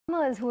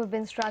Farmers who have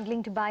been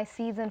struggling to buy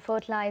seeds and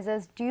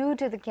fertilizers due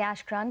to the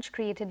cash crunch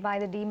created by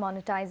the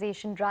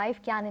demonetisation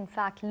drive can in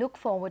fact look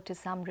forward to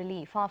some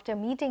relief. After a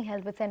meeting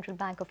held with central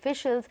bank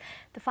officials,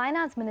 the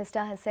finance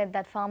minister has said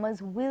that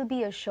farmers will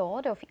be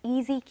assured of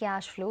easy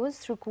cash flows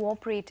through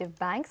cooperative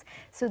banks,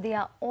 so they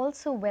are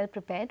also well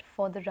prepared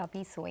for the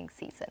Rabi sowing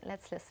season.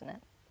 Let's listen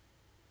in.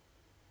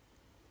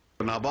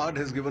 NABARD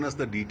has given us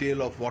the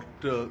detail of what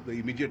the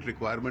immediate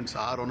requirements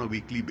are on a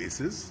weekly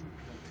basis,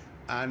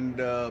 and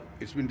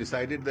it's been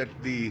decided that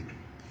the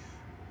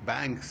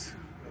banks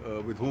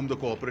with whom the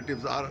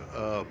cooperatives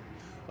are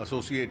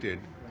associated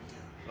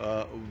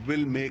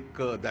will make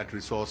that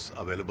resource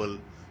available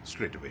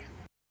straight away.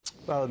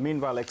 Well,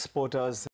 meanwhile, exporters